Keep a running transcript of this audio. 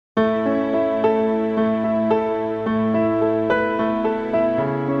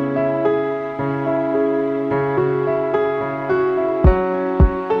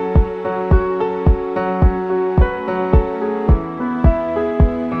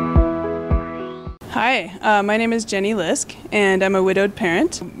Hi, my name is Jenny Lisk, and I'm a widowed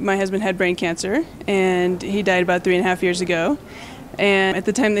parent. My husband had brain cancer, and he died about 3.5 years ago. And at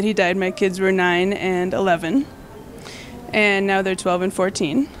the time that he died, my kids were 9 and 11, and now they're 12 and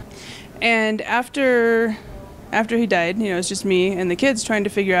 14. And after he died, it's just me and the kids trying to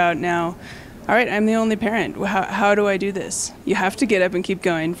figure out now, all right, I'm the only parent. How do I do this? You have to get up and keep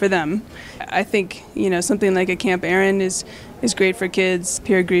going for them. I think, something like a Camp Aaron is great for kids,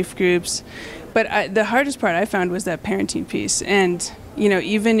 peer grief groups. But the hardest part I found was that parenting piece. And,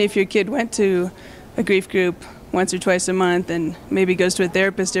 even if your kid went to a grief group once or twice a month and maybe goes to a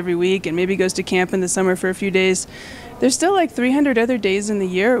therapist every week and maybe goes to camp in the summer for a few days, there's still like 300 other days in the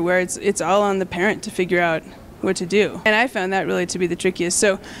year where it's all on the parent to figure out what to do. And I found that really to be the trickiest.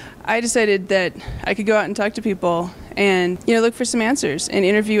 So I decided that I could go out and talk to people and look for some answers and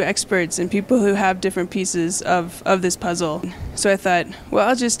interview experts and people who have different pieces of this puzzle. So I thought, well,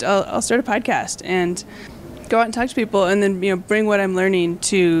 I'll start a podcast and go out and talk to people and then bring what I'm learning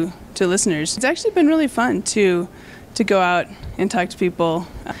to listeners. It's actually been really fun to go out and talk to people.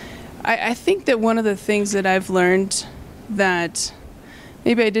 I think that one of the things that I've learned that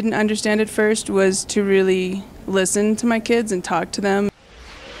maybe I didn't understand at first was to really listen to my kids and talk to them.